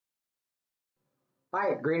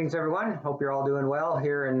Hi, greetings everyone. Hope you're all doing well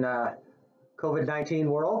here in COVID-19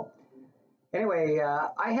 world. Anyway,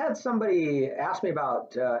 I had somebody ask me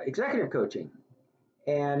about executive coaching.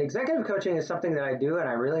 And executive coaching is something that I do and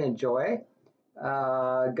I really enjoy.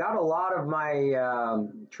 Got a lot of my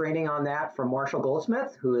training on that from Marshall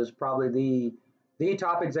Goldsmith, who is probably the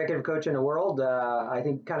top executive coach in the world. I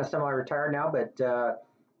think kind of semi-retired now, but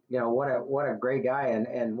what a great guy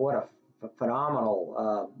and what a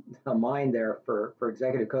phenomenal mind there for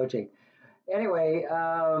executive coaching. Anyway,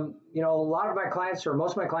 a lot of my clients, or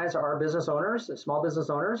most of my clients, are business owners, small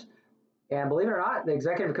business owners, and believe it or not, the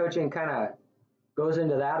executive coaching kind of goes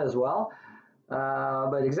into that as well.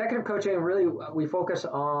 But executive coaching, really, we focus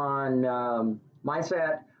on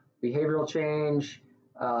mindset, behavioral change,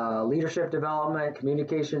 leadership development,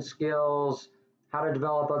 communication skills, how to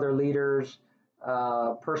develop other leaders,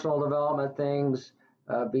 personal development things,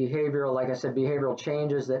 behavioral, like I said, behavioral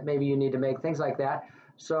changes that maybe you need to make, things like that.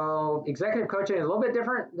 So executive coaching is a little bit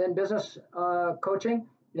different than business coaching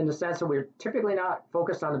in the sense that we're typically not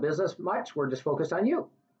focused on the business much. We're just focused on you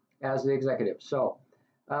as the executive. So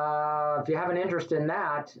if you have an interest in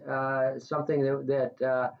that, something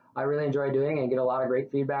that I really enjoy doing and get a lot of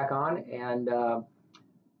great feedback on, and a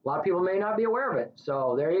lot of people may not be aware of it.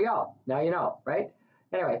 So there you go. Now you know, right?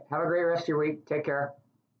 Anyway, have a great rest of your week. Take care.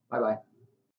 Bye-bye.